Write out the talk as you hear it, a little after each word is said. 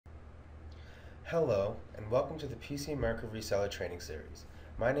Hello, and welcome to the PC America Reseller Training Series.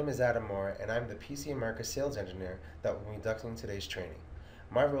 My name is Adam Moore, and I'm the PC America Sales Engineer that will be conducting today's training.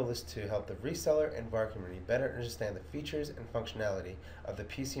 My role is to help the reseller and VAR community better understand the features and functionality of the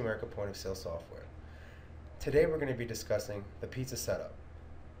PC America point of sale software. Today we're going to be discussing the pizza setup.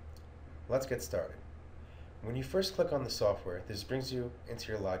 Let's get started. When you first click on the software, this brings you into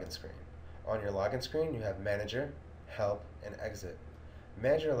your login screen. On your login screen, you have Manager, Help, and Exit.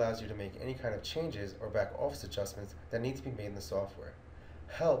 Manager allows you to make any kind of changes or back office adjustments that need to be made in the software.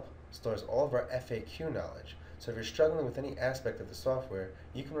 Help stores all of our FAQ knowledge, so if you're struggling with any aspect of the software,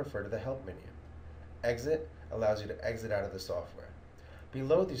 you can refer to the Help menu. Exit allows you to exit out of the software.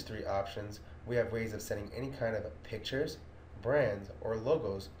 Below these three options, we have ways of setting any kind of pictures, brands, or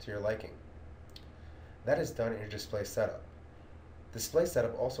logos to your liking. That is done in your display setup. Display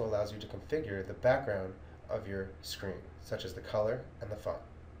setup also allows you to configure the background of your screen, such as the color and the font.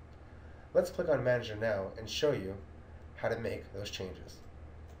 Let's click on Manager now and show you how to make those changes.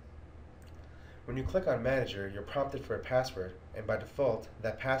 When you click on Manager, you're prompted for a password, and by default,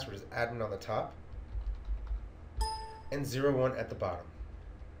 that password is admin on the top and 01 at the bottom.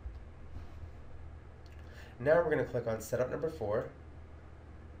 Now we're going to click on Setup number 4,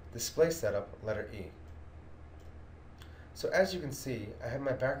 Display Setup, letter E. So as you can see, I have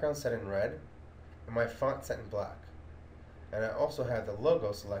my background set in red and my font set in black. And I also have the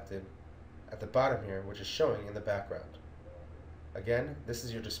logo selected at the bottom here, which is showing in the background. Again, this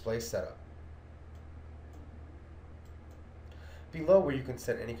is your display setup. Below, where you can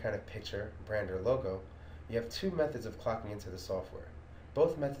set any kind of picture, brand, or logo, you have two methods of clocking into the software.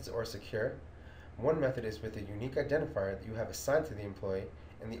 Both methods are secure. One method is with a unique identifier that you have assigned to the employee,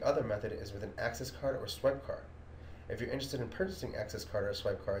 and the other method is with an access card or swipe card. If you're interested in purchasing access card or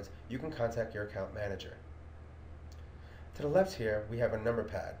swipe cards, you can contact your account manager. To the left here, we have a number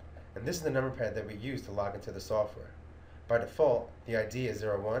pad, and this is the number pad that we use to log into the software. By default, the ID is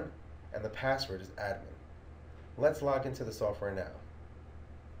 01 and the password is admin. Let's log into the software now.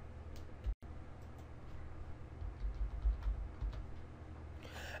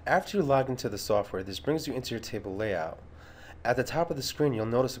 After you log into the software, this brings you into your table layout. At the top of the screen, you'll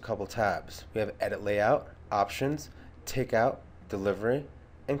notice a couple tabs. We have Edit Layout, Options, Takeout, Delivery,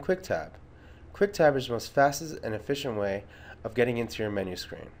 and Quick Tab. Quick Tab is the most fastest and efficient way of getting into your menu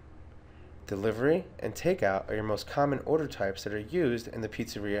screen. Delivery and Takeout are your most common order types that are used in the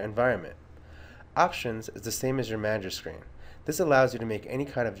pizzeria environment. Options is the same as your manager screen. This allows you to make any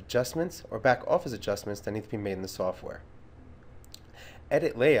kind of adjustments or back office adjustments that need to be made in the software.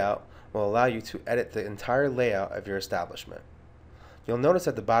 Edit Layout will allow you to edit the entire layout of your establishment. You'll notice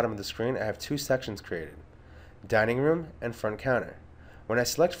at the bottom of the screen I have two sections created: Dining Room and Front Counter. When I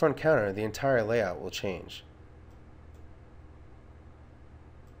select Front Counter, the entire layout will change.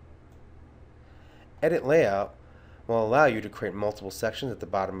 Edit Layout will allow you to create multiple sections at the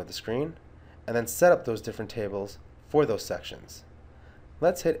bottom of the screen and then set up those different tables for those sections.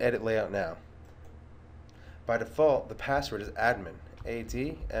 Let's hit Edit Layout now. By default, the password is admin,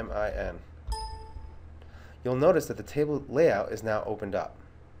 A-D-M-I-N. You'll notice that the table layout is now opened up.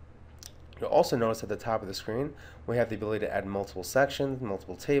 You'll also notice at the top of the screen we have the ability to add multiple sections,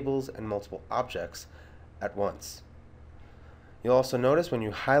 multiple tables, and multiple objects at once. You'll also notice when you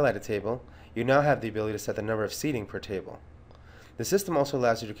highlight a table, you now have the ability to set the number of seating per table. The system also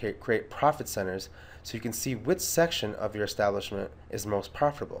allows you to create profit centers so you can see which section of your establishment is most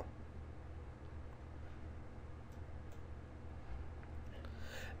profitable.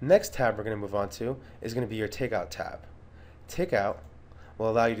 Next tab we're going to move on to is going to be your Takeout tab. Takeout will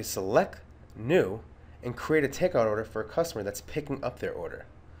allow you to select New and create a takeout order for a customer that's picking up their order.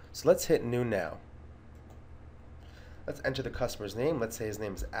 So let's hit New now. Let's enter the customer's name. Let's say his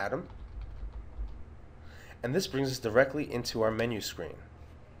name is Adam. And this brings us directly into our menu screen.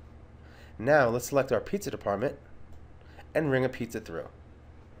 Now let's select our pizza department and ring a pizza through.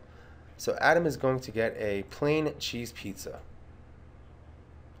 So Adam is going to get a plain cheese pizza.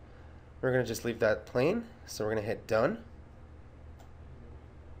 We're going to just leave that plain, so we're going to hit Done.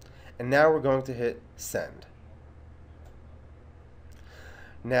 And now we're going to hit Send.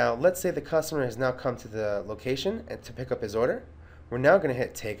 Now let's say the customer has now come to the location and to pick up his order. We're now going to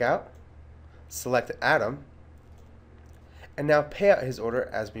hit Takeout, select Adam, and now pay out his order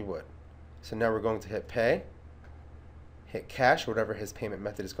as we would. So now we're going to hit Pay, hit Cash, whatever his payment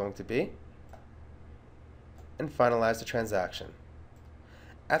method is going to be, and finalize the transaction.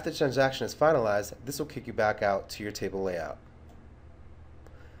 After the transaction is finalized, this will kick you back out to your table layout.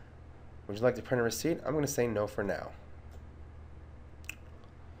 Would you like to print a receipt? I'm going to say no for now.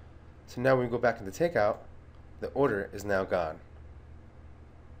 So now when we go back into Takeout, the order is now gone.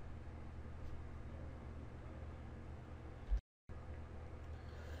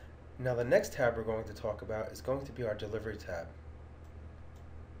 Now the next tab we're going to talk about is going to be our delivery tab.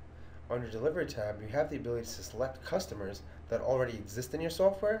 On your delivery tab, you have the ability to select customers that already exist in your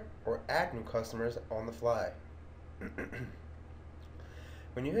software or add new customers on the fly.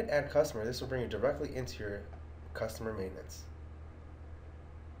 When you hit add customer, this will bring you directly into your customer maintenance.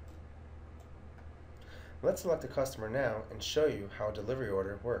 Let's select a customer now and show you how a delivery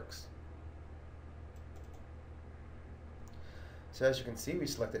order works. So as you can see, we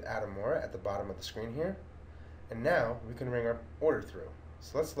selected Adam Mora at the bottom of the screen here, and now we can ring our order through.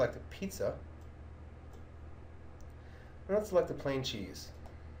 So let's select a pizza, and let's select a plain cheese.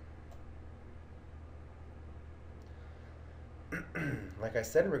 Like I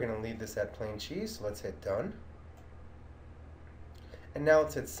said, we're going to leave this at plain cheese, so let's hit done. And now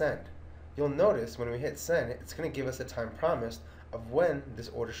let's hit send. You'll notice when we hit send, it's going to give us a time promised of when this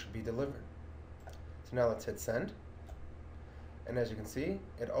order should be delivered. So now let's hit send. And as you can see,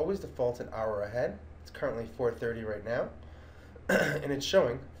 it always defaults an hour ahead. It's currently 4:30 right now, and it's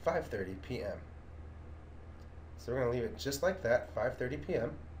showing 5:30 p.m. So we're going to leave it just like that, 5:30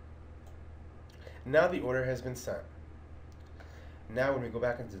 p.m. Now the order has been sent. Now when we go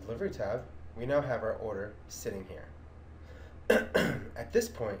back into the delivery tab, we now have our order sitting here. At this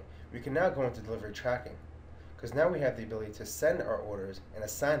point, we can now go into delivery tracking, because now we have the ability to send our orders and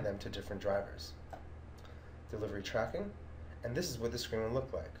assign them to different drivers. Delivery tracking, and this is what the screen will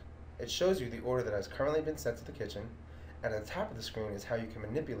look like. It shows you the order that has currently been sent to the kitchen, and at the top of the screen is how you can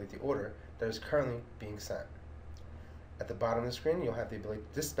manipulate the order that is currently being sent. At the bottom of the screen, you'll have the ability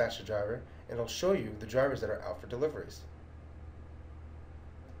to dispatch the driver, and it'll show you the drivers that are out for deliveries.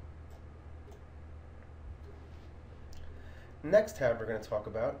 Next tab we're going to talk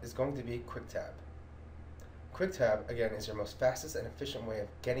about is going to be Quick Tab. Quick Tab, again, is your most fastest and efficient way of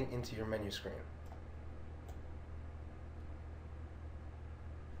getting into your menu screen.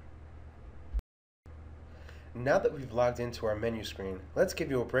 Now that we've logged into our menu screen, let's give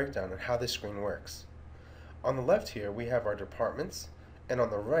you a breakdown on how this screen works. On the left here, we have our departments, and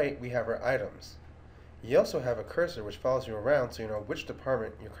on the right, we have our items. You also have a cursor which follows you around so you know which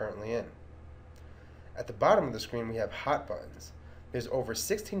department you're currently in. At the bottom of the screen, we have hot buttons. There's over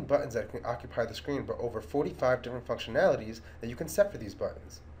 16 buttons that can occupy the screen, but over 45 different functionalities that you can set for these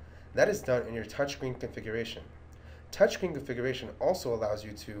buttons. That is done in your touchscreen configuration. Touchscreen configuration also allows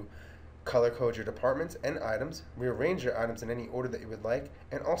you to color code your departments and items, rearrange your items in any order that you would like,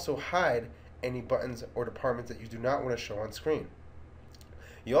 and also hide any buttons or departments that you do not want to show on screen.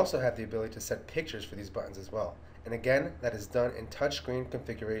 You also have the ability to set pictures for these buttons as well. And again, that is done in touchscreen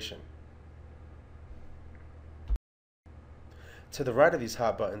configuration. To the right of these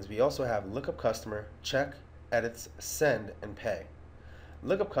hot buttons, we also have Lookup Customer, Check, Edits, Send, and Pay.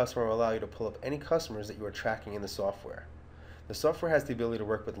 Lookup Customer will allow you to pull up any customers that you are tracking in the software. The software has the ability to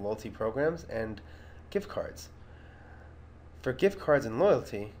work with loyalty programs and gift cards. For gift cards and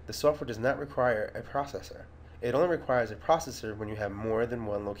loyalty, the software does not require a processor. It only requires a processor when you have more than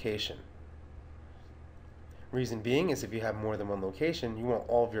one location. Reason being is if you have more than one location, you want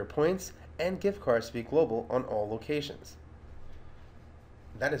all of your points and gift cards to be global on all locations.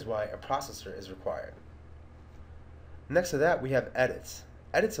 That is why a processor is required. Next to that, we have Edits.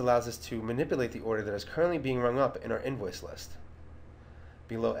 Edits allows us to manipulate the order that is currently being rung up in our invoice list.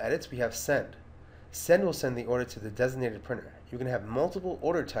 Below Edits, we have Send. Send will send the order to the designated printer. You can have multiple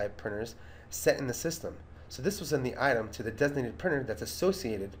order type printers set in the system, so this will send the item to the designated printer that's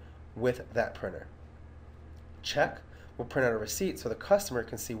associated with that printer. Check will print out a receipt so the customer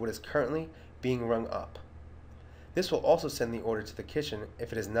can see what is currently being rung up. This will also send the order to the kitchen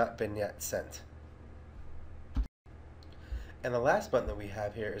if it has not been yet sent. And the last button that we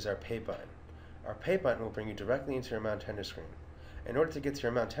have here is our Pay button. Our Pay button will bring you directly into your amount tender screen. In order to get to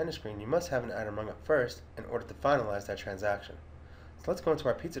your amount tender screen, you must have an item rung up first in order to finalize that transaction. So let's go into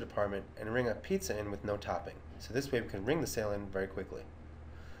our pizza department and ring a pizza in with no topping. So this way we can ring the sale in very quickly.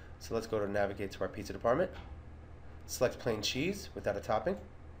 So let's go to navigate to our pizza department. Select plain cheese without a topping.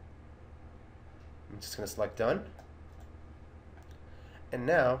 I'm just going to select done. And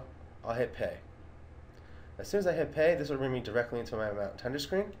now I'll hit pay. As soon as I hit pay, this will bring me directly into my amount tender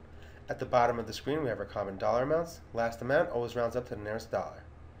screen. At the bottom of the screen, we have our common dollar amounts. Last amount always rounds up to the nearest dollar.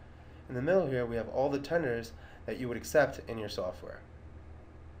 In the middle here, we have all the tenders that you would accept in your software.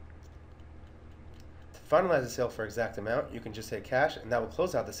 To finalize the sale for exact amount, you can just hit cash, and that will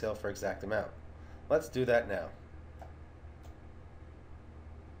close out the sale for exact amount. Let's do that now.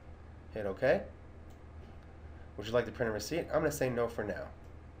 Hit OK. Would you like to print a receipt? I'm going to say no for now.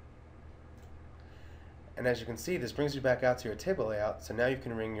 And as you can see, this brings you back out to your table layout, so now you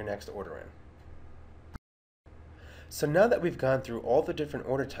can ring your next order in. So now that we've gone through all the different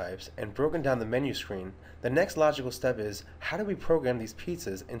order types and broken down the menu screen, the next logical step is, how do we program these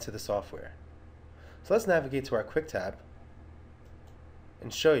pizzas into the software? So let's navigate to our Quick tab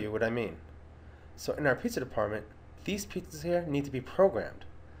and show you what I mean. So in our pizza department, these pizzas here need to be programmed.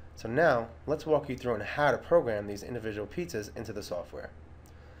 So now let's walk you through on how to program these individual pizzas into the software.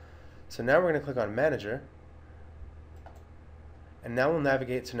 So now we're going to click on Manager, and now we'll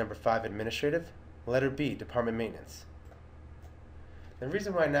navigate to number 5, Administrative, letter B, Department Maintenance. The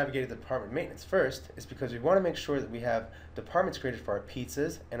reason why I navigated the department maintenance first is because we want to make sure that we have departments created for our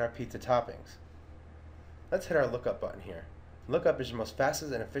pizzas and our pizza toppings. Let's hit our lookup button here. Lookup is your most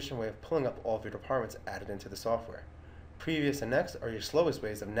fastest and efficient way of pulling up all of your departments added into the software. Previous and next are your slowest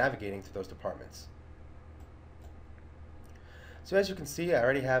ways of navigating to those departments. So as you can see, I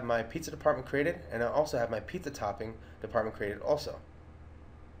already have my pizza department created, and I also have my pizza topping department created also.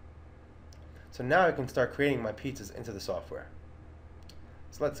 So now I can start creating my pizzas into the software.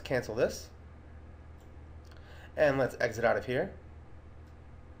 So let's cancel this, and let's exit out of here.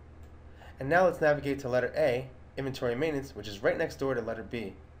 And now let's navigate to letter A, Inventory Maintenance, which is right next door to letter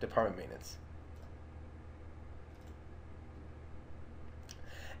B, Department Maintenance.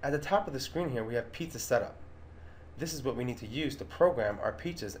 At the top of the screen here, we have Pizza Setup. This is what we need to use to program our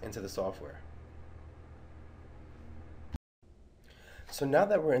pizzas into the software. So now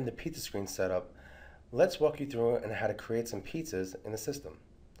that we're in the pizza screen setup, let's walk you through on how to create some pizzas in the system.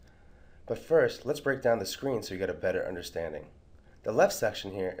 But first, let's break down the screen so you get a better understanding. The left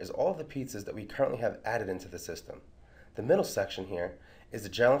section here is all of the pizzas that we currently have added into the system. The middle section here is the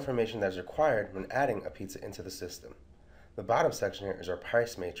general information that is required when adding a pizza into the system. The bottom section here is our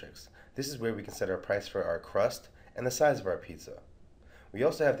price matrix. This is where we can set our price for our crust and the size of our pizza. We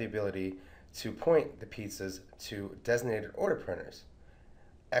also have the ability to point the pizzas to designated order printers.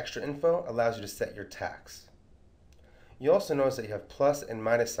 Extra info allows you to set your tax. You also notice that you have plus and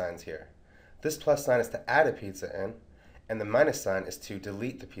minus signs here. This plus sign is to add a pizza in, and the minus sign is to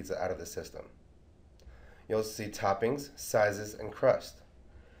delete the pizza out of the system. You'll also see toppings, sizes, and crust.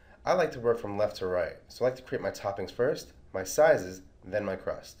 I like to work from left to right, so I like to create my toppings first, my sizes, then my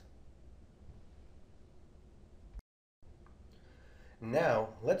crust. Now,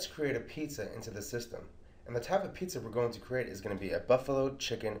 let's create a pizza into the system. And the type of pizza we're going to create is going to be a buffalo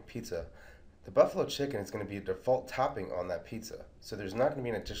chicken pizza. The buffalo chicken is going to be a default topping on that pizza, so there's not going to be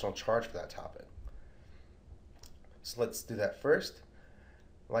an additional charge for that topping. So let's do that first.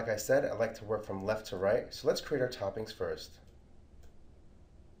 Like I said, I like to work from left to right, so let's create our toppings first.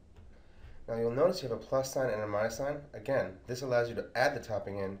 Now you'll notice you have a plus sign and a minus sign. Again, this allows you to add the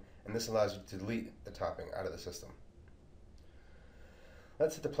topping in, and this allows you to delete the topping out of the system.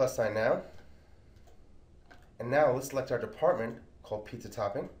 Let's hit the plus sign now. And now let's select our department called Pizza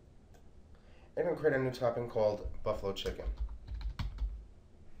Topping. And we'll create a new topping called Buffalo Chicken.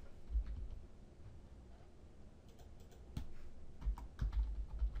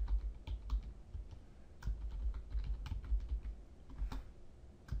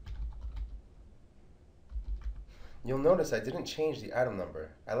 You'll notice I didn't change the item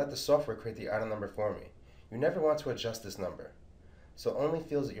number. I let the software create the item number for me. You never want to adjust this number. So only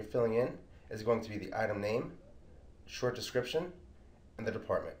fields that you're filling in is going to be the item name, short description, and the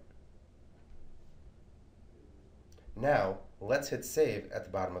department. Now, let's hit save at the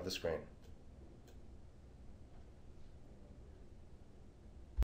bottom of the screen.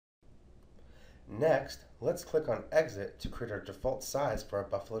 Next, let's click on exit to create our default size for our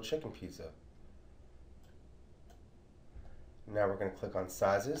buffalo chicken pizza. Now we're going to click on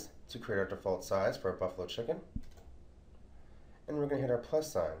sizes to create our default size for our buffalo chicken. And we're going to hit our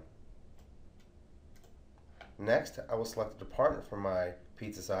plus sign. Next, I will select the department for my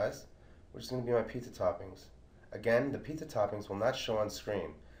pizza size, which is going to be my pizza toppings. Again, the pizza toppings will not show on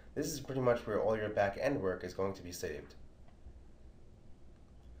screen. This is pretty much where all your back-end work is going to be saved.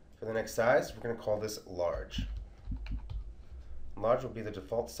 For the next size, we're going to call this large. Large will be the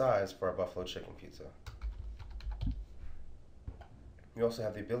default size for our buffalo chicken pizza. We also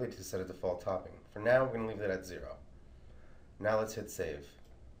have the ability to set a default topping. For now, we're going to leave that at 0. Now let's hit save.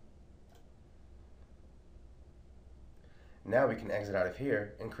 Now we can exit out of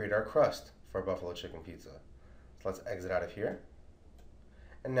here and create our crust for our buffalo chicken pizza. So let's exit out of here,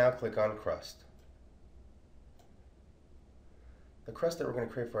 and now click on crust. The crust that we're going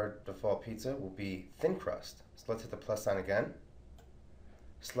to create for our default pizza will be thin crust. So let's hit the plus sign again,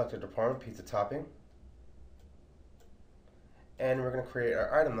 select our department, pizza topping, and we're going to create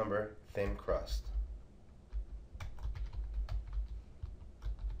our item number, thin crust.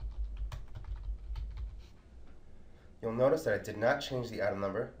 You'll notice that I did not change the item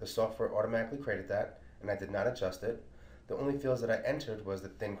number. The software automatically created that, and I did not adjust it. The only fields that I entered was the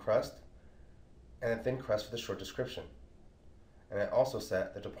thin crust and the thin crust for the short description. And I also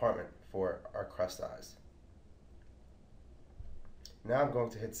set the department for our crust size. Now I'm going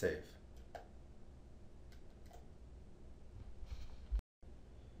to hit save.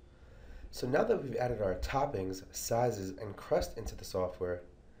 So now that we've added our toppings, sizes, and crust into the software,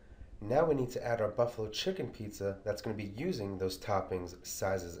 now we need to add our buffalo chicken pizza that's going to be using those toppings,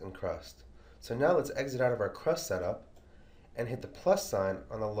 sizes, and crust. So now let's exit out of our crust setup and hit the plus sign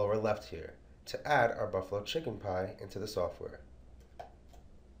on the lower left here to add our buffalo chicken pie into the software.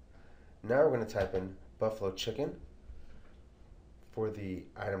 Now we're going to type in buffalo chicken for the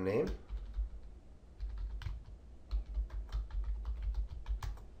item name.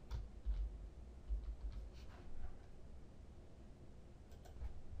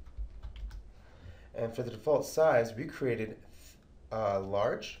 And for the default size, we created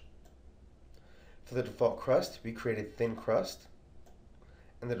large. For the default crust, we created thin crust.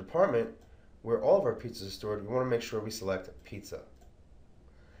 And the department where all of our pizzas are stored, we want to make sure we select pizza.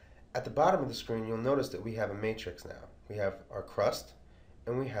 At the bottom of the screen, you'll notice that we have a matrix now. We have our crust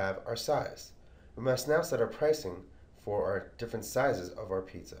and we have our size. We must now set our pricing for our different sizes of our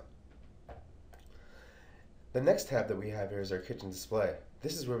pizza. The next tab that we have here is our kitchen display.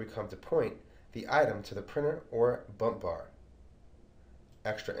 This is where we come to point the item to the printer or bump bar.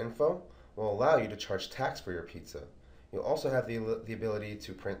 Extra info will allow you to charge tax for your pizza. You'll also have the ability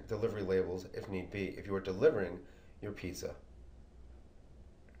to print delivery labels if need be, if you are delivering your pizza.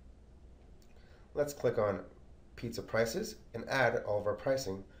 Let's click on pizza prices and add all of our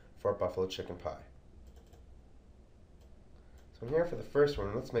pricing for our buffalo chicken pie. So here for the first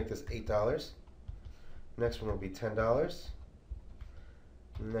one, let's make this $8. Next one will be $10.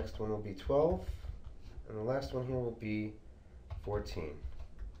 The next one will be $12. And the last one here will be $14.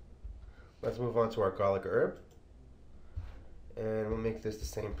 Let's move on to our garlic herb. And we'll make this the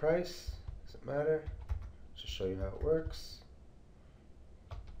same price. Doesn't matter. Just show you how it works.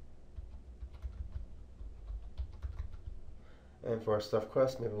 And for our stuffed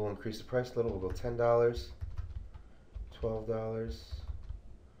crust, maybe we'll increase the price a little. We'll go $10, $12,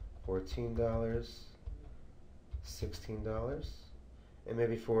 $14, $16. And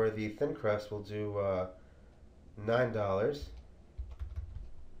maybe for the thin crust, we'll do $9.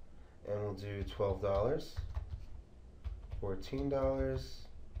 And we'll do $12, $14,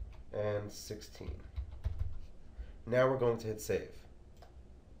 and $16. Now we're going to hit save.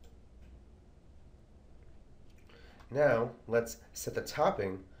 Now let's set the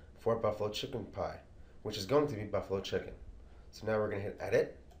topping for buffalo chicken pie, which is going to be buffalo chicken. So now we're going to hit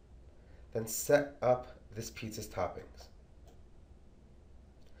edit, then set up this pizza's toppings.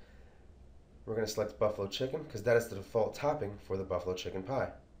 We're going to select buffalo chicken because that is the default topping for the buffalo chicken pie.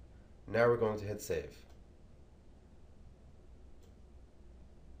 Now we're going to hit save.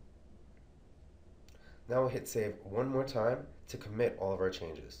 Now we'll hit save one more time to commit all of our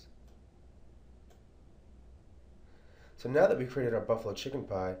changes. So now that we've created our buffalo chicken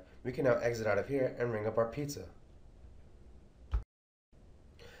pie, we can now exit out of here and ring up our pizza.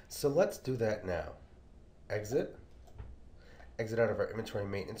 So let's do that now. Exit out of our inventory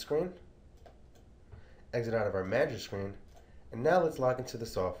maintenance screen, exit out of our manager screen, and now let's log into the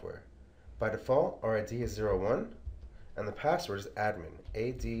software. By default, our ID is 01, and the password is admin,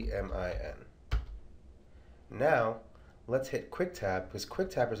 A-D-M-I-N. Now, let's hit Quick Tab, because Quick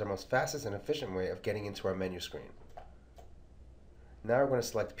Tab is our most fastest and efficient way of getting into our menu screen. Now we're going to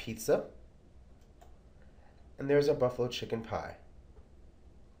select Pizza, and there's our buffalo chicken pie.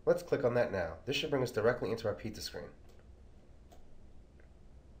 Let's click on that now. This should bring us directly into our pizza screen.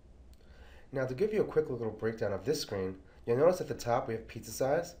 Now to give you a quick little breakdown of this screen, you'll notice at the top we have pizza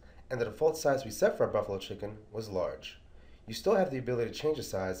size, and the default size we set for our buffalo chicken was large. You still have the ability to change the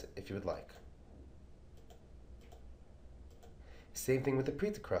size if you would like. Same thing with the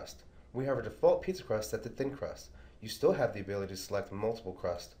pizza crust. We have our default pizza crust set to thin crust. You still have the ability to select multiple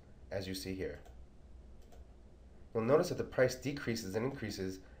crust, as you see here. You'll notice that the price decreases and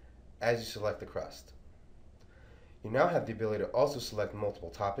increases as you select the crust. You now have the ability to also select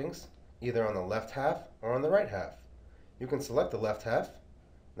multiple toppings, either on the left half or on the right half. You can select the left half,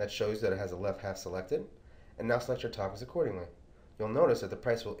 that shows that it has the left half selected, and now select your toppings accordingly. You'll notice that the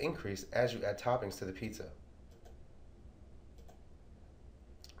price will increase as you add toppings to the pizza.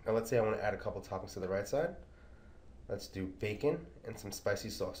 Now let's say I want to add a couple toppings to the right side. Let's do bacon and some spicy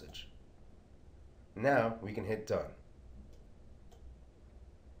sausage. Now we can hit done.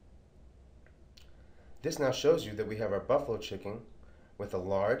 This now shows you that we have our buffalo chicken with a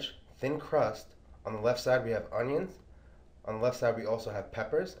large, thin crust. On the left side we have onions, On the left side we also have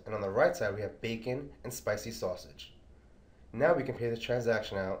peppers, and on the right side we have bacon and spicy sausage. Now we can pay the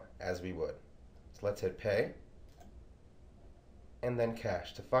transaction out as we would. So let's hit pay, and then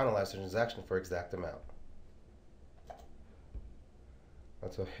cash to finalize the transaction for exact amount.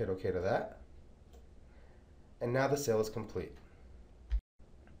 Let's hit OK to that. And now the sale is complete.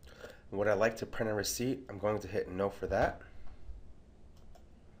 Would I like to print a receipt? I'm going to hit no for that.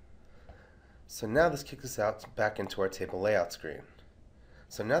 So now this kicks us out back into our table layout screen.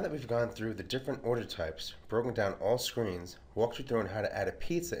 So now that we've gone through the different order types, broken down all screens, walked you through on how to add a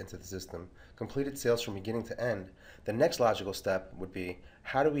pizza into the system, completed sales from beginning to end, the next logical step would be,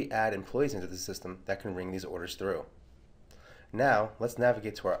 how do we add employees into the system that can ring these orders through? Now, let's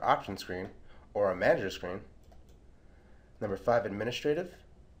navigate to our option screen, or our manager screen. Number 5, administrative.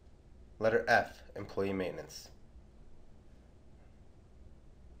 Letter F, employee maintenance.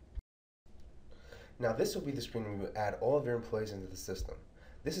 Now this will be the screen where you add all of your employees into the system.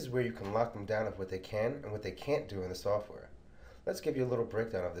 This is where you can lock them down of what they can and what they can't do in the software. Let's give you a little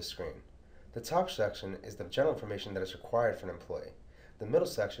breakdown of this screen. The top section is the general information that is required for an employee. The middle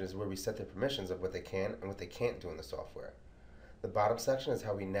section is where we set the permissions of what they can and what they can't do in the software. The bottom section is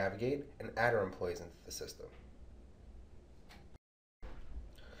how we navigate and add our employees into the system.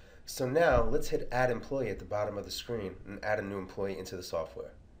 So now let's hit add employee at the bottom of the screen and add a new employee into the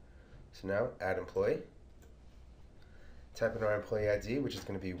software. So now add employee. Type in our employee ID, which is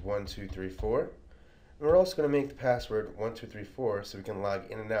going to be 1234. And we're also going to make the password 1234 so we can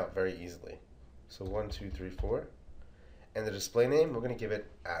log in and out very easily. So 1234. And the display name, we're going to give it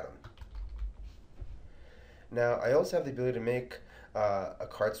Adam. Now I also have the ability to make a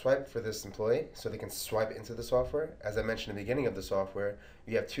card swipe for this employee so they can swipe into the software. As I mentioned at the beginning of the software,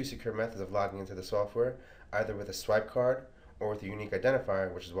 you have 2 secure methods of logging into the software, either with a swipe card or with a unique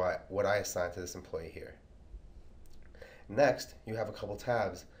identifier, which is what I assigned to this employee here. Next, you have a couple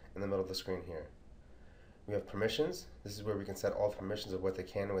tabs in the middle of the screen here. We have permissions. This is where we can set all the permissions of what they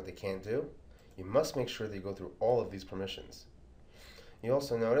can and what they can't do. You must make sure that you go through all of these permissions. You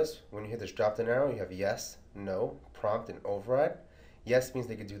also notice when you hit this drop down arrow, you have yes, no, prompt, and override. Yes means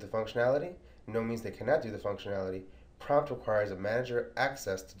they can do the functionality. No means they cannot do the functionality. Prompt requires a manager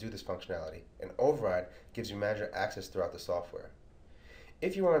access to do this functionality, and override gives you manager access throughout the software.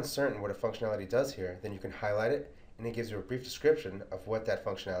 If you are uncertain what a functionality does here, then you can highlight it, and it gives you a brief description of what that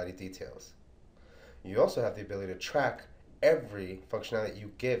functionality details. You also have the ability to track every functionality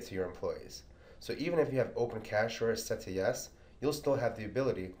you give to your employees. So even if you have open cache drawer set to yes, you'll still have the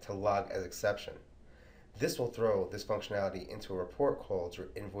ability to log as exception. This will throw this functionality into a report called your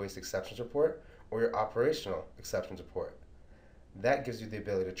invoice exceptions report or your operational exceptions report. That gives you the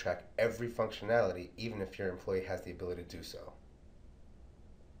ability to track every functionality even if your employee has the ability to do so.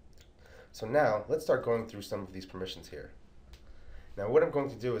 So now let's start going through some of these permissions here. Now what I'm going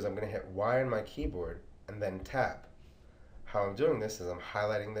to do is I'm going to hit Y on my keyboard and then tab. How I'm doing this is I'm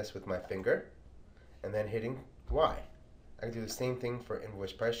highlighting this with my finger and then hitting Y. I can do the same thing for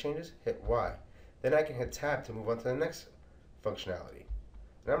invoice price changes, hit Y. Then I can hit tab to move on to the next functionality.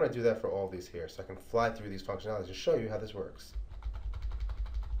 And I'm going to do that for all these here so I can fly through these functionalities to show you how this works.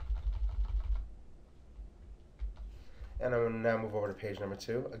 And I'm going to now move over to page number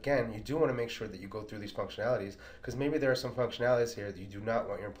 2. Again, you do want to make sure that you go through these functionalities because maybe there are some functionalities here that you do not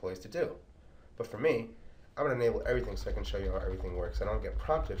want your employees to do. But for me, I'm going to enable everything so I can show you how everything works and I don't get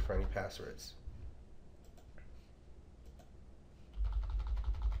prompted for any passwords.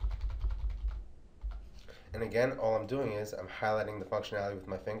 And again, all I'm doing is I'm highlighting the functionality with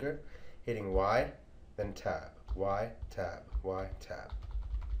my finger, hitting Y, then tab, Y, tab, Y, tab.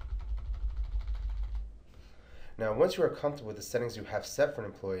 Now, once you are comfortable with the settings you have set for an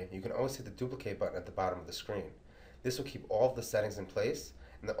employee, you can always hit the duplicate button at the bottom of the screen. This will keep all of the settings in place,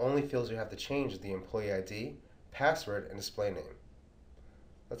 and the only fields you have to change is the employee ID, password, and display name.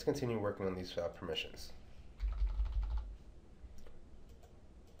 Let's continue working on these permissions.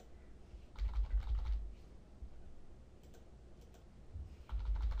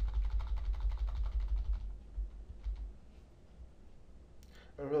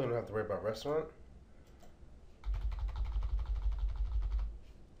 I really don't have to worry about restaurant.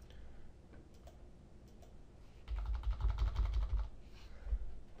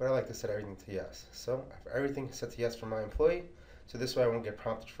 But I like to set everything to yes. So I have everything set to yes for my employee, so this way I won't get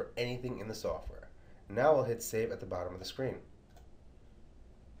prompted for anything in the software. Now I'll hit save at the bottom of the screen.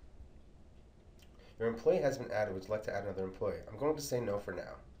 Your employee has been added. Would you like to add another employee? I'm going to say no for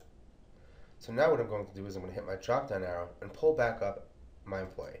now. So now what I'm going to do is I'm going to hit my drop down arrow and pull back up my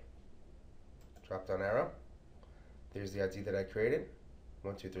employee. Drop down arrow. There's the ID that I created,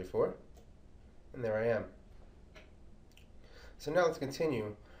 1234, and there I am. So now let's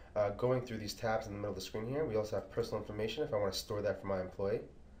continue going through these tabs in the middle of the screen here. We also have personal information if I want to store that for my employee.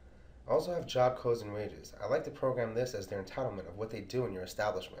 I also have job codes and wages. I like to program this as their entitlement of what they do in your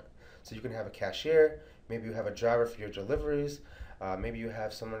establishment. So you can have a cashier, maybe you have a driver for your deliveries, maybe you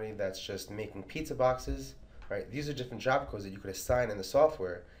have somebody that's just making pizza boxes, right? These are different job codes that you could assign in the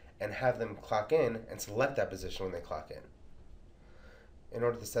software and have them clock in and select that position when they clock in. In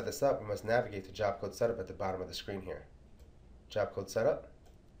order to set this up, we must navigate to job code setup at the bottom of the screen here. Job code setup.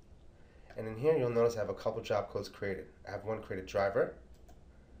 And in here you'll notice I have a couple job codes created. I have one created: driver,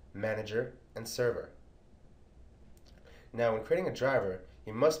 manager, and server. Now when creating a driver,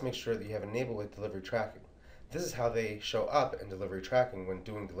 you must make sure that you have enabled with delivery tracking. This is how they show up in delivery tracking when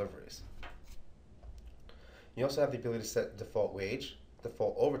doing deliveries. You also have the ability to set default wage,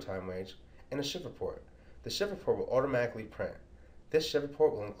 default overtime wage, and a shift report. The shift report will automatically print. This shift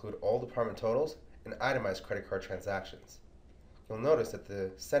report will include all department totals and itemized credit card transactions. You'll notice that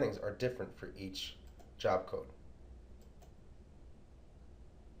the settings are different for each job code.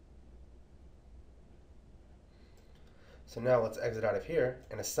 So now let's exit out of here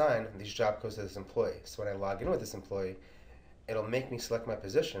and assign these job codes to this employee. So when I log in with this employee, it'll make me select my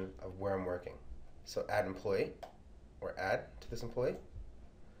position of where I'm working. So add employee, or add to this employee.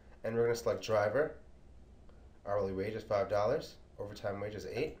 And we're going to select driver. Hourly wage is $5. Overtime wage is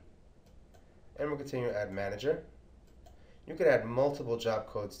 $8. And we'll continue to add manager. You could add multiple job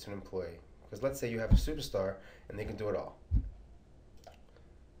codes to an employee, because let's say you have a superstar and they can do it all.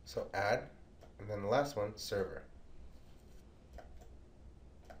 So add, and then the last one, server.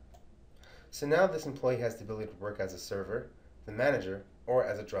 So now this employee has the ability to work as a server, the manager, or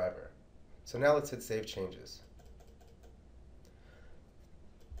as a driver. So now let's hit save changes.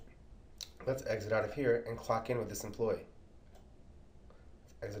 Let's exit out of here and clock in with this employee.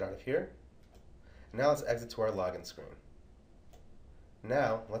 Let's exit out of here. Now let's exit to our login screen.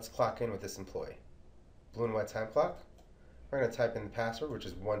 Now let's clock in with this employee. Blue and white time clock. We're going to type in the password, which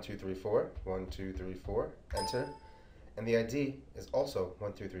is 1234, 1234, enter. And the ID is also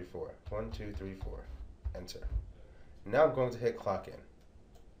 1234, 1234, enter. Now I'm going to hit clock in.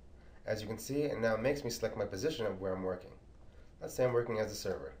 As you can see, it now makes me select my position of where I'm working. Let's say I'm working as a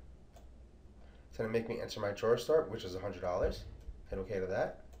server. It's going to make me enter my drawer start, which is $100. Hit OK to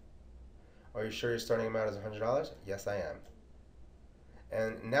that. Are you sure your starting amount is $100? Yes, I am.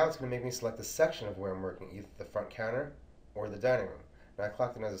 And now it's going to make me select the section of where I'm working, either the front counter or the dining room. Now I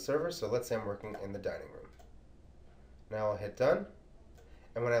clocked in as a server, so let's say I'm working in the dining room. Now I'll hit done,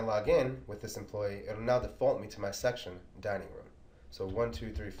 and when I log in with this employee, it'll now default me to my section, dining room. So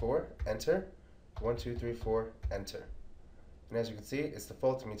 1234, enter, 1234, enter. And as you can see, it's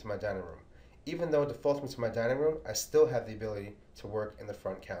defaulted me to my dining room. Even though it defaults me to my dining room, I still have the ability to work in the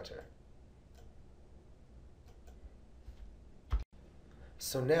front counter.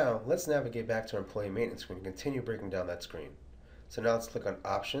 So now, let's navigate back to our employee maintenance screen and continue breaking down that screen. So now let's click on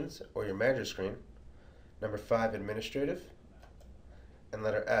Options, or your manager screen, number 5, Administrative, and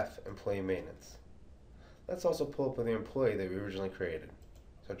letter F, Employee Maintenance. Let's also pull up the employee that we originally created.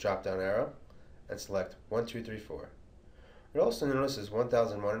 So drop down arrow, and select 1234. You'll also notice there's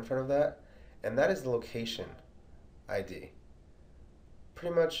 1001 in front of that, and that is the location ID.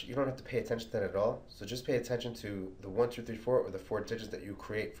 Pretty much, you don't have to pay attention to that at all, so just pay attention to the 1234 or the 4 digits that you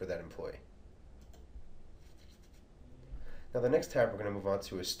create for that employee. Now the next tab we're going to move on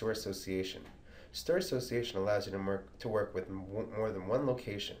to is Store Association. Store Association allows you to work with more than one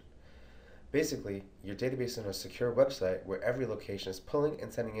location. Basically, your database is on a secure website where every location is pulling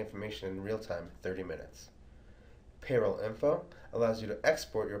and sending information in real time in 30 minutes. Payroll Info allows you to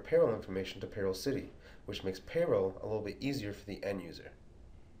export your payroll information to Payroll City, which makes payroll a little bit easier for the end user.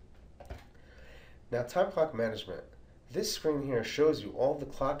 Now, Time Clock Management. This screen here shows you all the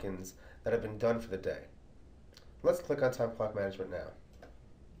clock-ins that have been done for the day. Let's click on Time Clock Management now.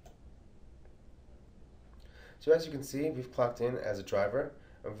 So as you can see, we've clocked in as a driver,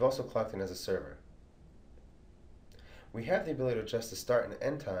 and we've also clocked in as a server. We have the ability to adjust the start and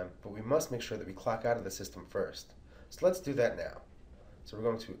end time, but we must make sure that we clock out of the system first. So let's do that now. So we're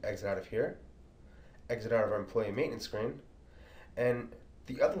going to exit out of here, exit out of our employee maintenance screen, and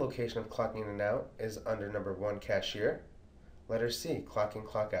the other location of clocking in and out is under number 1, cashier, letter C, clock in,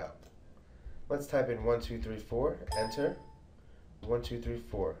 clock out. Let's type in 1234, enter,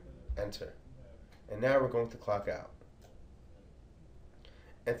 1234, enter. And now we're going to clock out.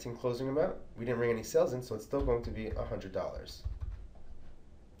 Entering closing amount, we didn't ring any sales in, so it's still going to be $100.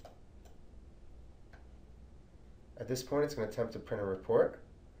 At this point, it's going to attempt to print a report,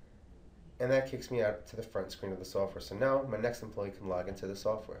 and that kicks me out to the front screen of the software. So now my next employee can log into the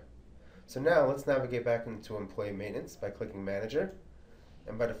software. So now let's navigate back into employee maintenance by clicking manager.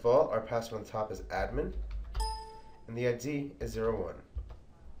 And by default, our password on the top is admin, and the ID is 01.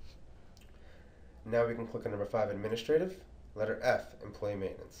 Now we can click on number 5, administrative, letter F, employee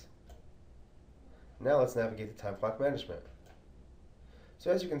maintenance. Now let's navigate to time clock management.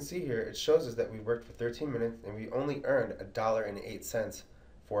 So as you can see here, it shows us that we worked for 13 minutes and we only earned $1.08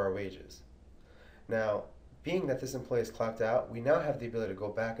 for our wages. Now, being that this employee is clocked out, we now have the ability to go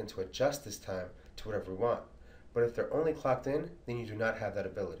back and to adjust this time to whatever we want. But if they're only clocked in, then you do not have that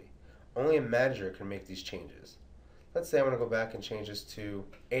ability. Only a manager can make these changes. Let's say I want to go back and change this to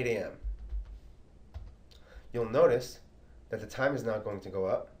 8 a.m. You'll notice that the time is now going to go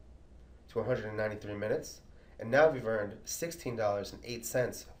up to 193 minutes, and now we've earned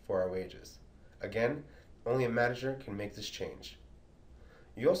 $16.08 for our wages. Again, only a manager can make this change.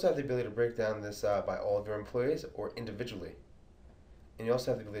 You also have the ability to break down this by all of your employees or individually. And you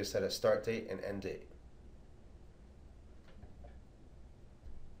also have the ability to set a start date and end date.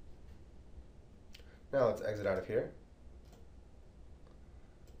 Now let's exit out of here.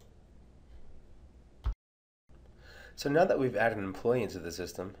 So now that we've added an employee into the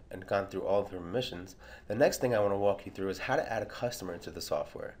system and gone through all of the permissions, the next thing I want to walk you through is how to add a customer into the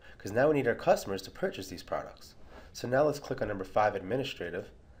software, because now we need our customers to purchase these products. So now let's click on number 5, administrative,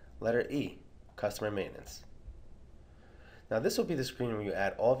 letter E, customer maintenance. Now this will be the screen where you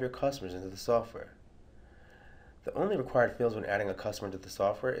add all of your customers into the software. The only required fields when adding a customer to the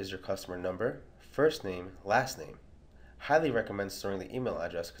software is your customer number, first name, last name. Highly recommend storing the email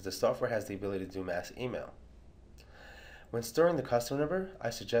address because the software has the ability to do mass email. When storing the customer number, I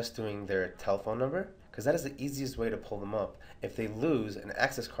suggest doing their telephone number because that is the easiest way to pull them up if they lose an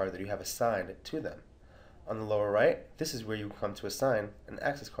access card that you have assigned to them. On the lower right, this is where you come to assign an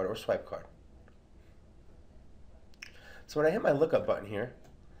access card or swipe card. So when I hit my lookup button here,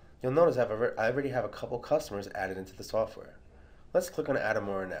 you'll notice I already have a couple customers added into the software. Let's click on Add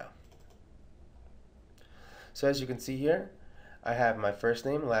More now. So as you can see here, I have my first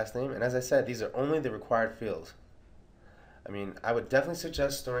name, last name, and as I said, these are only the required fields. I would definitely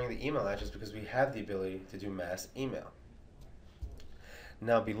suggest storing the email address because we have the ability to do mass email.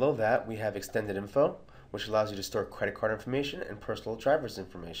 Now below that, we have extended info, which allows you to store credit card information and personal driver's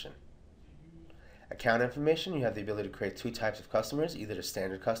information. Account information, you have the ability to create 2 types of customers, either a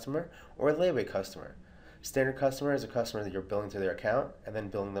standard customer or a layaway customer. Standard customer is a customer that you're billing to their account and then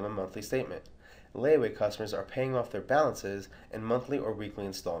billing them a monthly statement. Layaway customers are paying off their balances in monthly or weekly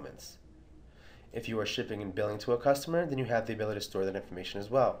installments. If you are shipping and billing to a customer, then you have the ability to store that information as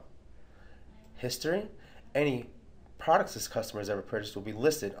well. History, any products this customer has ever purchased will be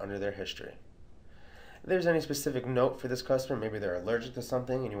listed under their history. If there's any specific note for this customer, maybe they're allergic to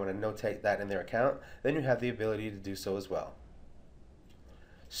something and you want to notate that in their account, then you have the ability to do so as well.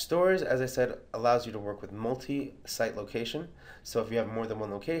 Stores, as I said, allows you to work with multi-site location. So if you have more than one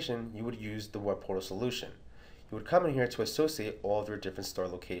location, you would use the web portal solution. You would come in here to associate all of your different store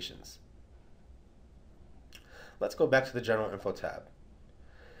locations. Let's go back to the General Info tab.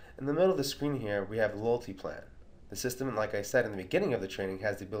 In the middle of the screen here, we have Loyalty Plan. The system, like I said in the beginning of the training,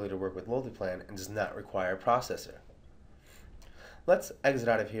 has the ability to work with Loyalty Plan and does not require a processor. Let's exit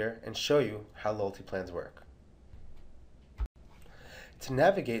out of here and show you how Loyalty Plans work. To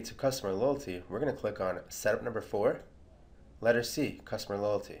navigate to Customer Loyalty, we're going to click on Setup number 4, letter C, Customer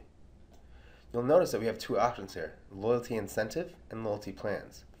Loyalty. You'll notice that we have 2 options here, Loyalty Incentive and Loyalty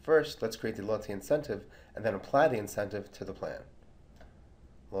Plans. First, let's create the loyalty incentive and then apply the incentive to the plan.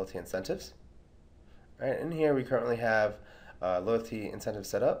 Loyalty incentives. All right, in here we currently have loyalty incentive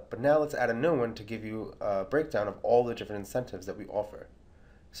set up, but now let's add a new one to give you a breakdown of all the different incentives that we offer.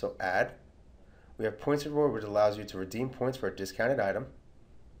 So add. We have points reward, which allows you to redeem points for a discounted item.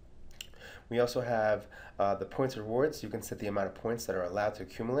 We also have the points rewards. You can set the amount of points that are allowed to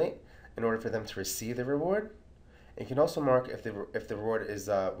accumulate in order for them to receive the reward. You can also mark if the reward is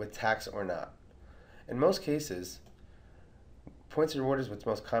with tax or not. In most cases, points reward is what's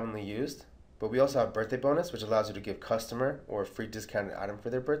most commonly used, but we also have birthday bonus, which allows you to give customer or a free discounted item for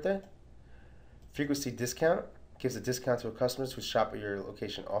their birthday. Frequency discount gives a discount to customers who shop at your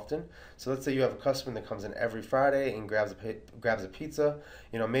location often. So let's say you have a customer that comes in every Friday and grabs a pizza.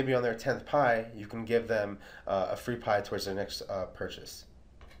 Maybe on their 10th pie, you can give them a free pie towards their next purchase.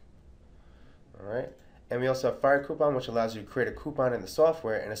 All right. And we also have Fire Coupon, which allows you to create a coupon in the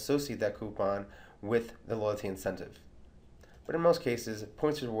software and associate that coupon with the loyalty incentive. But in most cases,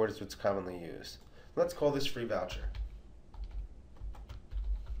 points reward is what's commonly used. Let's call this free voucher.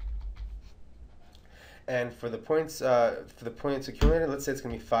 And for the points accumulated, let's say it's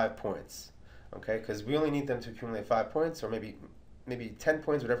going to be 5 points. Okay, because we only need them to accumulate 5 points, or maybe maybe 10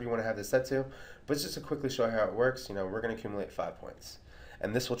 points, whatever you want to have this set to. But just to quickly show how it works, we're going to accumulate 5 points.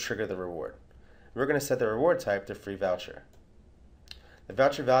 And this will trigger the reward. We're going to set the reward type to free voucher. The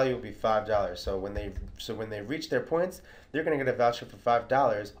voucher value will be $5. So when they reach their points, they're going to get a voucher for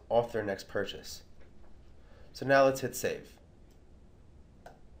 $5 off their next purchase. So now let's hit save.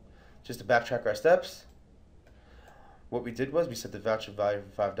 Just to backtrack our steps, what we did was we set the voucher value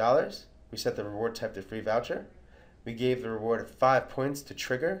for $5. We set the reward type to free voucher. We gave the reward 5 points to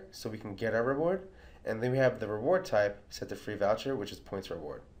trigger so we can get our reward. And then we have the reward type set to free voucher, which is points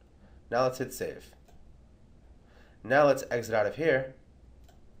reward. Now let's hit save. Now let's exit out of here.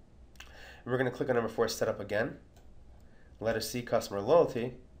 We're going to click on number 4, setup again. Letter C, customer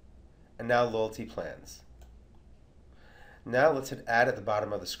loyalty. And now loyalty plans. Now let's hit add at the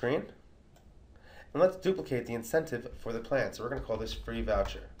bottom of the screen. And let's duplicate the incentive for the plan. So we're going to call this free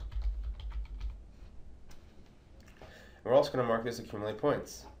voucher. We're also going to mark this accumulate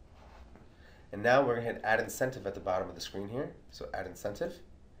points. And now we're going to hit add incentive at the bottom of the screen here. So add incentive.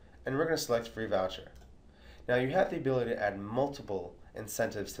 And we're going to select free voucher. Now you have the ability to add multiple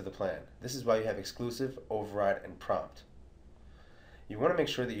incentives to the plan. This is why you have exclusive, override, and prompt. You want to make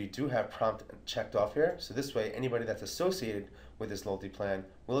sure that you do have prompt checked off here, so this way anybody that's associated with this loyalty plan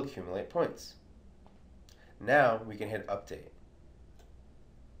will accumulate points. Now we can hit update.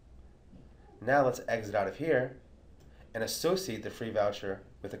 Now let's exit out of here and associate the free voucher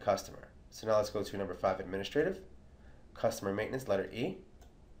with the customer. So now let's go to number 5, administrative, customer maintenance, letter E.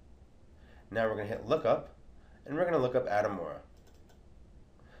 Now we're going to hit lookup, and we're going to look up Adamora.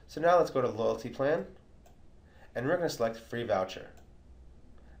 So now let's go to loyalty plan, and we're going to select free voucher.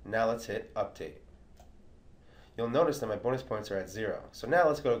 Now let's hit update. You'll notice that my bonus points are at 0. So now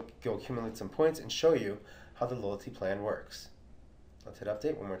let's go accumulate some points and show you how the loyalty plan works. Let's hit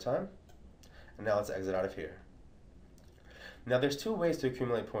update one more time, and now let's exit out of here. Now there's 2 ways to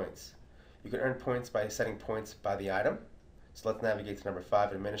accumulate points. You can earn points by setting points by the item. So let's navigate to number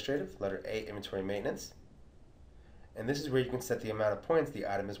 5, administrative, letter A, inventory maintenance. And this is where you can set the amount of points the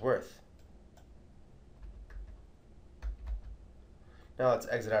item is worth. Now let's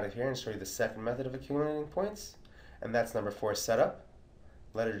exit out of here and show you the second method of accumulating points. And that's number 4, setup,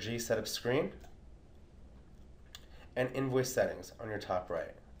 letter G, setup screen, and invoice settings on your top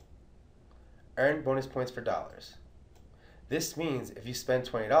right. Earn bonus points for dollars. This means if you spend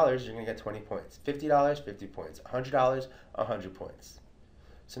 $20, you're going to get 20 points. $50, 50 points. $100, 100 points.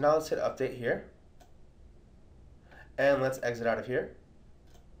 So now let's hit update here. And let's exit out of here.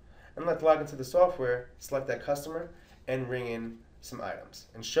 And let's log into the software, select that customer, and ring in some items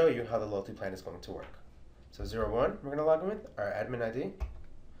and show you how the loyalty plan is going to work. So 01, we're going to log in with our admin ID.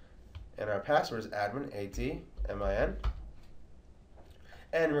 And our password is admin, A-D-M-I-N.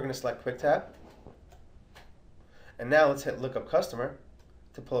 And we're going to select quick tab. And now let's hit look up customer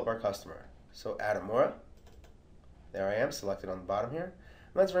to pull up our customer. So Adamora. There I am, selected on the bottom here.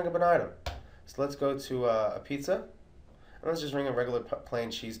 And let's ring up an item. So let's go to a pizza. And let's just ring a regular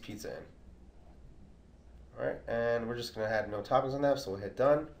plain cheese pizza in. Alright, and we're just going to add no toppings on that, so we'll hit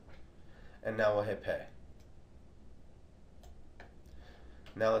done. And now we'll hit pay.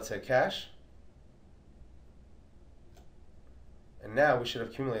 Now let's hit cash. And now we should have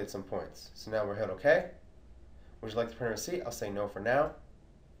accumulated some points. So now we'll hit OK. Would you like to print a receipt? I'll say no for now.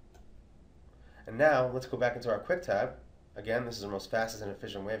 And now let's go back into our quick tab. Again, this is the most fastest and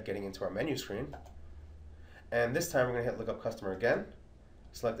efficient way of getting into our menu screen. And this time we're going to hit look up customer again,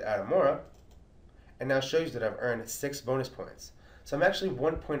 select Adamora, and now shows you that I've earned 6 bonus points. So I'm actually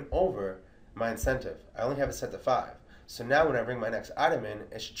 1 point over my incentive. I only have it set to 5. So now when I bring my next item in,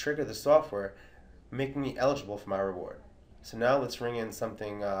 it should trigger the software, making me eligible for my reward. So now let's ring in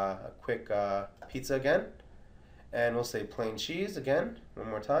something, a quick pizza again. And we'll say plain cheese again, one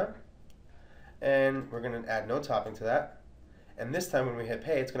more time. And we're going to add no topping to that. And this time when we hit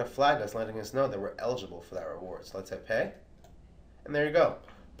pay, it's going to flag us, letting us know that we're eligible for that reward. So let's hit pay. And there you go.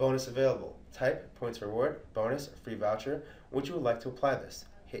 Bonus available. Type, points reward, bonus, free voucher. Would you like to apply this?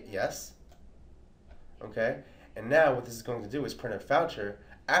 Hit yes. Okay. And now what this is going to do is print a voucher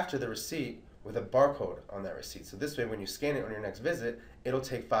after the receipt with a barcode on that receipt. So this way when you scan it on your next visit, it'll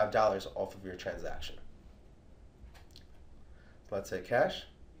take $5 off of your transaction. Let's say cash.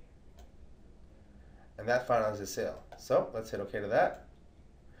 And that finalizes sale. So let's hit OK to that.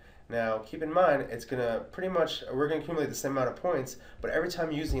 Now keep in mind, it's going to we're going to accumulate the same amount of points, but every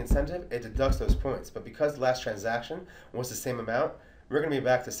time you use the incentive, it deducts those points. But because the last transaction was the same amount, we're going to be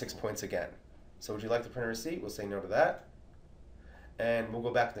back to 6 points again. So would you like to print a receipt? We'll say no to that. And we'll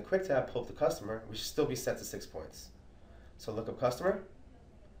go back to the quick tab, pull up the customer. We should still be set to 6 points. So look up customer,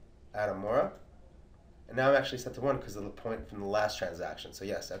 Adamora, And now I'm actually set to 1 because of the point from the last transaction. So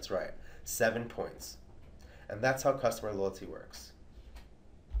yes, that's right, 7 points. And that's how customer loyalty works.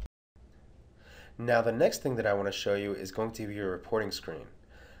 Now the next thing that I want to show you is going to be your reporting screen.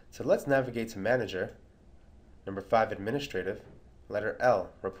 So let's navigate to Manager, number 5 Administrative, letter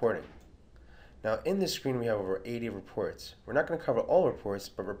L, Reporting. Now in this screen we have over 80 reports. We're not going to cover all reports,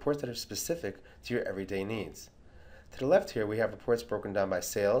 but reports that are specific to your everyday needs. To the left here we have reports broken down by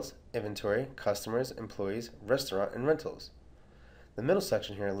sales, inventory, customers, employees, restaurant, and rentals. The middle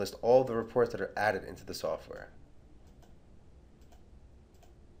section here lists all the reports that are added into the software.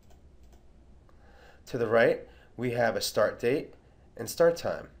 To the right we have a start date and start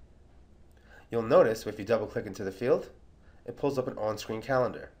time. You'll notice if you double click into the field, it pulls up an on-screen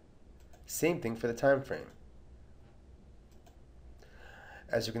calendar. Same thing for the time frame.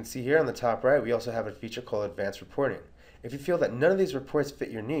 As you can see here on the top right, we also have a feature called Advanced Reporting. If you feel that none of these reports fit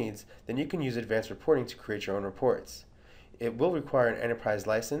your needs, then you can use Advanced Reporting to create your own reports. It will require an enterprise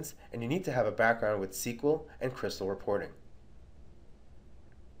license, and you need to have a background with SQL and Crystal reporting.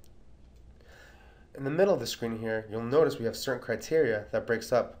 In the middle of the screen here, you'll notice we have certain criteria that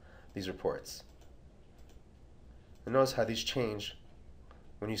breaks up these reports. And notice how these change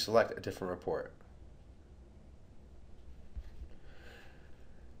when you select a different report.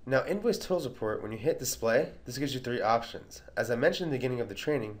 Now, Invoice Totals Report, when you hit Display, this gives you 3 options. As I mentioned in the beginning of the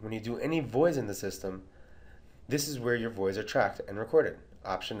training, when you do any voids in the system, this is where your voids are tracked and recorded.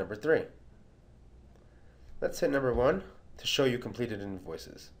 Option number 3. Let's hit number 1 to show you completed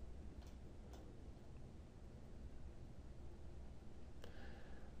invoices.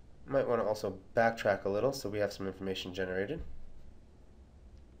 Might want to also backtrack a little so we have some information generated.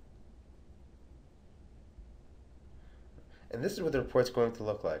 And this is what the report's going to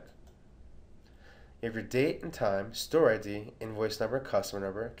look like. You have your date and time, store ID, invoice number, customer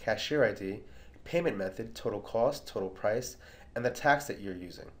number, cashier ID, payment method, total cost, total price, and the tax that you're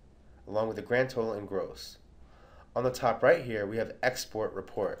using, along with the grand total and gross. On the top right here, we have Export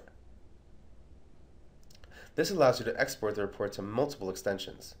Report. This allows you to export the report to multiple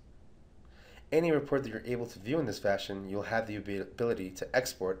extensions. Any report that you're able to view in this fashion, you'll have the ability to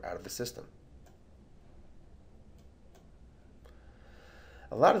export out of the system.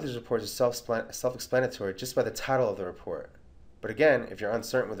 A lot of these reports are self-explanatory just by the title of the report. But again, if you're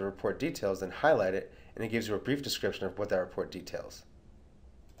uncertain with the report details, then highlight it and it gives you a brief description of what that report details.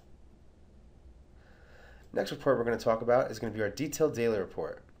 Next report we're going to talk about is going to be our Detailed Daily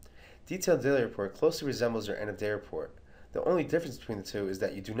Report. Detailed Daily Report closely resembles your end-of-day report. The only difference between the two is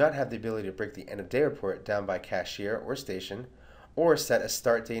that you do not have the ability to break the end-of-day report down by cashier or station, or set a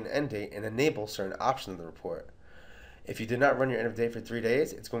start date and end date and enable certain options of the report. If you did not run your end of day for 3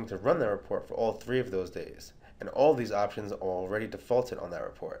 days, it's going to run that report for all 3 of those days. And all these options are already defaulted on that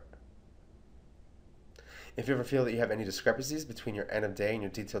report. If you ever feel that you have any discrepancies between your end of day and your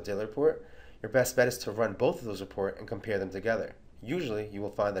detailed daily report, your best bet is to run both of those reports and compare them together. Usually, you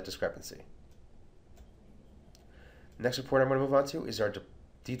will find that discrepancy. Next report I'm going to move on to is our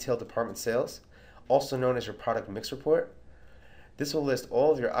Detailed Department Sales, also known as your Product Mix Report. This will list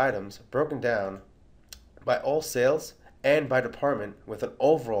all of your items broken down by all sales and by department with an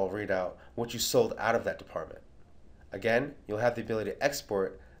overall readout what you sold out of that department. Again, you'll have the ability to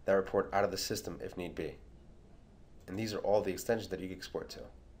export that report out of the system if need be. And these are all the extensions that you can export to.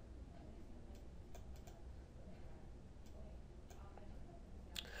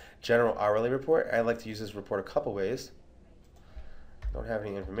 General Hourly Report. I like to use this report a couple ways. Don't have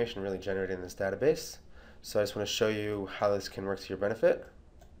any information really generated in this database, so I just want to show you how this can work to your benefit.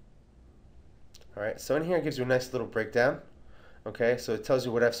 Alright, so in here it gives you a nice little breakdown. Okay, so it tells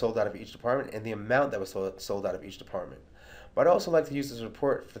you what I've sold out of each department and the amount that was sold out of each department. But I also like to use this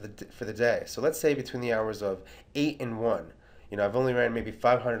report for the day. So let's say between the hours of 8 and 1, I've only ran maybe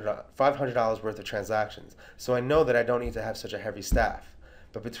 $500 worth of transactions. So I know that I don't need to have such a heavy staff.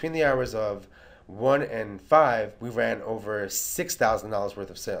 But between the hours of 1 and 5, we ran over $6,000 worth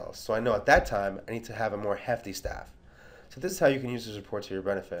of sales. So I know at that time I need to have a more hefty staff. So this is how you can use this report to your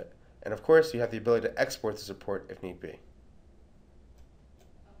benefit. And of course, you have the ability to export this report if need be.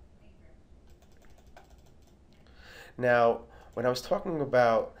 Now, when I was talking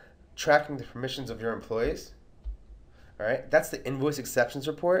about tracking the permissions of your employees, all right, that's the Invoice Exceptions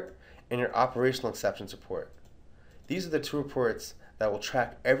Report and your Operational Exceptions Report. These are the 2 reports that will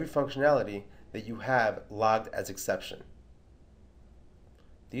track every functionality that you have logged as exception.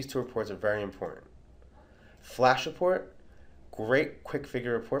 These 2 reports are very important. Flash Report, great quick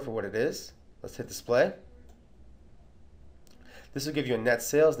figure report for what it is. Let's hit display. This will give you a net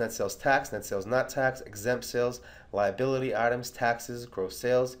sales tax, net sales not tax, exempt sales, liability items, taxes, gross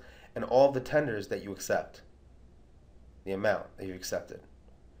sales, and all of the tenders that you accept, the amount that you accepted.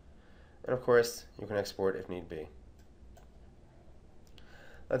 And of course, you can export if need be.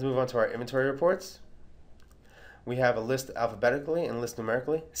 Let's move on to our inventory reports. We have a list alphabetically and list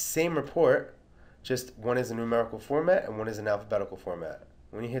numerically. Same report, just one is a numerical format and one is an alphabetical format.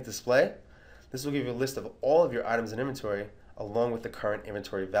 When you hit display, this will give you a list of all of your items in inventory along with the current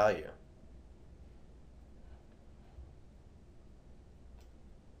inventory value.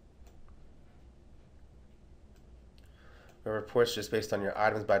 Your reports just based on your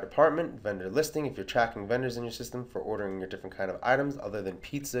items by department, vendor listing, if you're tracking vendors in your system for ordering your different kind of items other than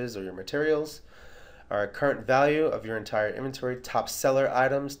pizzas or your materials. Our current value of your entire inventory, top seller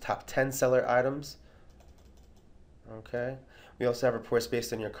items, top 10 seller items. Okay. We also have reports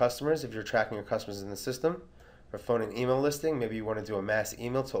based on your customers if you're tracking your customers in the system. For phone and email listing, maybe you want to do a mass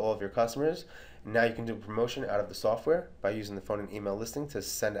email to all of your customers. And now you can do a promotion out of the software by using the phone and email listing to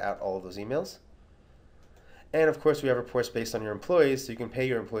send out all of those emails. And of course, we have reports based on your employees, so you can pay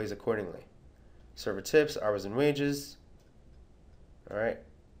your employees accordingly. Server tips, hours and wages. All right.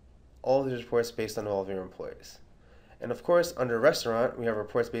 All of these reports based on all of your employees. And of course, under restaurant, we have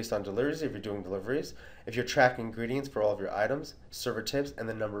reports based on deliveries if you're doing deliveries, if you're tracking ingredients for all of your items, server tips, and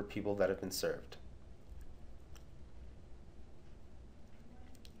the number of people that have been served.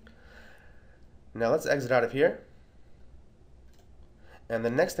 Now let's exit out of here. And the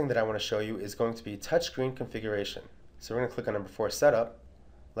next thing that I want to show you is going to be touchscreen configuration. So we're going to click on number 4, Setup,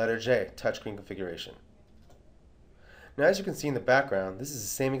 letter J, touchscreen configuration. Now as you can see in the background, this is the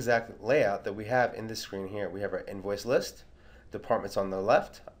same exact layout that we have in this screen here. We have our invoice list, departments on the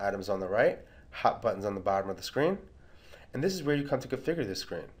left, items on the right, hot buttons on the bottom of the screen, and this is where you come to configure this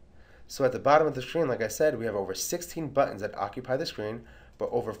screen. So at the bottom of the screen, like I said, we have over 16 buttons that occupy the screen, but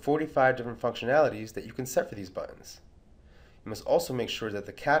over 45 different functionalities that you can set for these buttons. You must also make sure that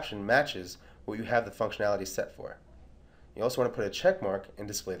the caption matches what you have the functionality set for. You also want to put a check mark and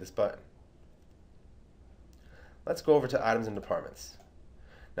display this button. Let's go over to items and departments.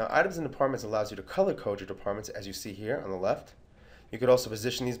 Now, items and departments allows you to color code your departments as you see here on the left. You could also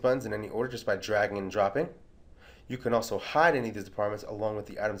position these buttons in any order just by dragging and dropping. You can also hide any of these departments along with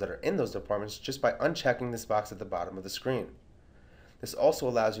the items that are in those departments just by unchecking this box at the bottom of the screen. This also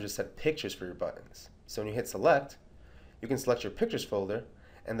allows you to set pictures for your buttons. So when you hit select, you can select your pictures folder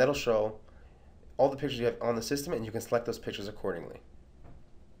and that'll show all the pictures you have on the system and you can select those pictures accordingly.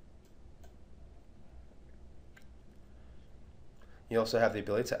 You also have the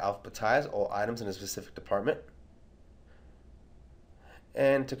ability to alphabetize all items in a specific department.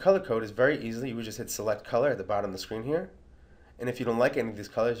 And to color code is very easily, you would just hit select color at the bottom of the screen here. And if you don't like any of these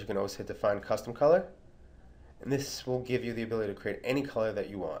colors, you can always hit define custom color. And this will give you the ability to create any color that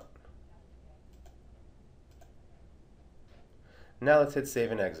you want. Now let's hit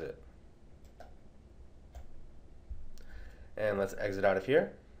save and exit. And let's exit out of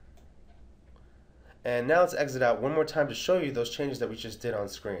here. And now let's exit out one more time to show you those changes that we just did on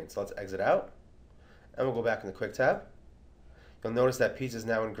screen. So let's exit out, and we'll go back in the quick tab. You'll notice that pizza is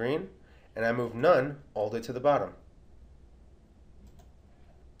now in green, and I moved none all the way to the bottom.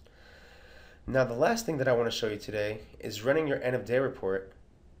 Now the last thing that I want to show you today is running your end of day report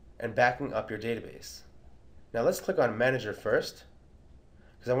and backing up your database. Now let's click on Manager first,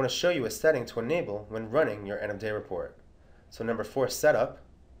 because I want to show you a setting to enable when running your end of day report. So number 4, Setup,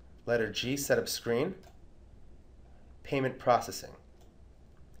 letter G, Setup Screen, Payment Processing,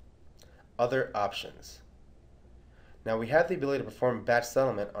 Other Options. Now we have the ability to perform batch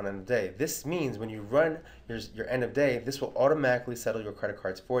settlement on end of day. This means when you run your end of day, this will automatically settle your credit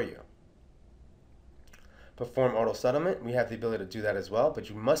cards for you. Perform auto settlement, we have the ability to do that as well, but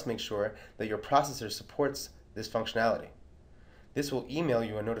you must make sure that your processor supports this functionality. This will email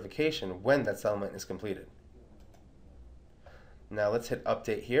you a notification when that settlement is completed. Now let's hit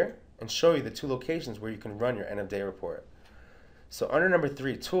update here and show you the 2 locations where you can run your end of day report. So under number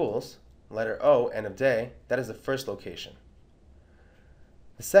 3, tools, letter O, end of day, that is the first location.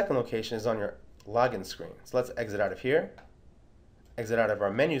 The second location is on your login screen. So let's exit out of here, exit out of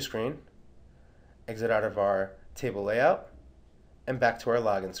our menu screen, exit out of our table layout, and back to our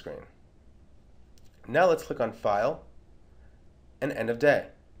login screen. Now let's click on File and End of Day.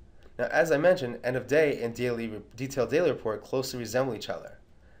 Now as I mentioned, End of Day and Detailed Daily Report closely resemble each other.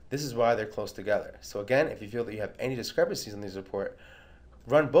 This is why they're close together. So again, if you feel that you have any discrepancies in these reports,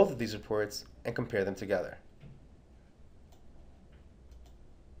 run both of these reports and compare them together.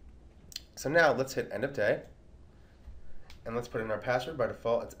 So now let's hit End of Day, and let's put in our password. By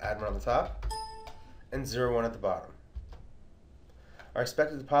default, it's admin on the top and 01 at the bottom. Our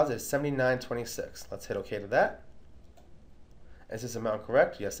expected deposit is $79.26. Let's hit OK to that. Is this amount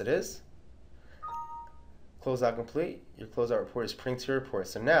correct? Yes, it is. Closeout complete. Your closeout report is printing to your report.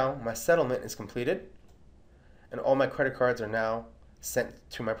 So now my settlement is completed and all my credit cards are now sent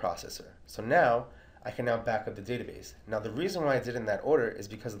to my processor. So now I can now back up the database. Now the reason why I did it in that order is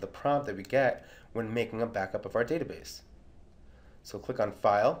because of the prompt that we get when making a backup of our database. So click on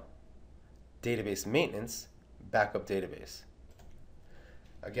File, Database Maintenance, Backup Database.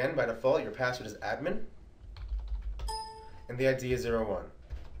 Again, by default, your password is admin and the ID is 01.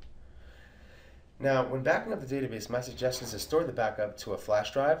 Now, when backing up the database, my suggestion is to store the backup to a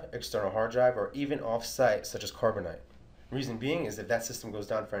flash drive, external hard drive, or even off-site, such as Carbonite. Reason being is if that system goes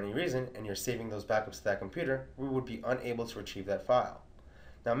down for any reason and you're saving those backups to that computer, we would be unable to retrieve that file.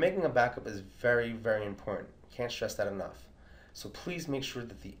 Now, making a backup is very, very important. Can't stress that enough. So please make sure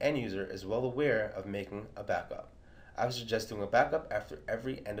that the end user is well aware of making a backup. I would suggest doing a backup after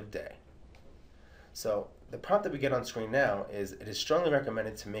every end of day. So the prompt that we get on screen now is, it is strongly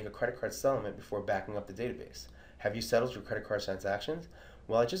recommended to make a credit card settlement before backing up the database. Have you settled your credit card transactions?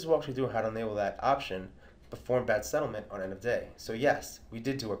 Well, I just walked you through how to enable that option, perform batch settlement on end of day. So yes, we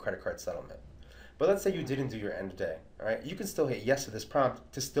did do a credit card settlement. But let's say you didn't do your end of day, all right? You can still hit yes to this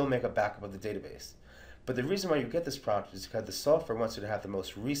prompt to still make a backup of the database. But the reason why you get this prompt is because the software wants you to have the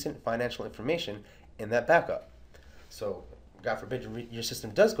most recent financial information in that backup. So God forbid your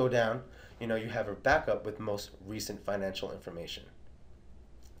system does go down, you have a backup with most recent financial information.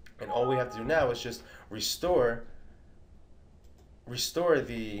 And all we have to do now is just restore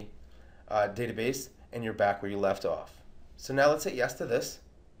the database and you're back where you left off. So now let's hit yes to this.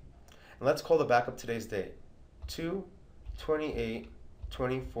 And let's call the backup today's date,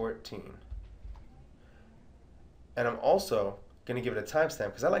 2/28/2014. And I'm also going to give it a timestamp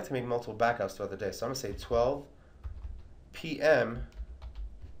because I like to make multiple backups throughout the day. So I'm going to say 12 p.m.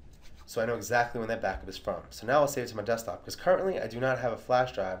 so I know exactly when that backup is from. So now I'll save it to my desktop because currently I do not have a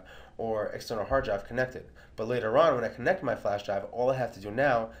flash drive or external hard drive connected. But later on when I connect my flash drive, all I have to do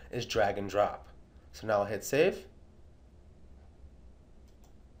now is drag and drop. So now I'll hit save.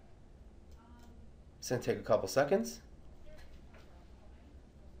 It's going to take a couple seconds.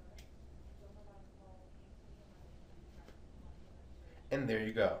 And there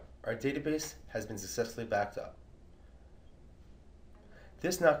you go. Our database has been successfully backed up.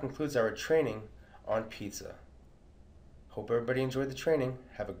 This now concludes our training on pizza. Hope everybody enjoyed the training.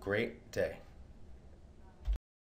 Have a great day.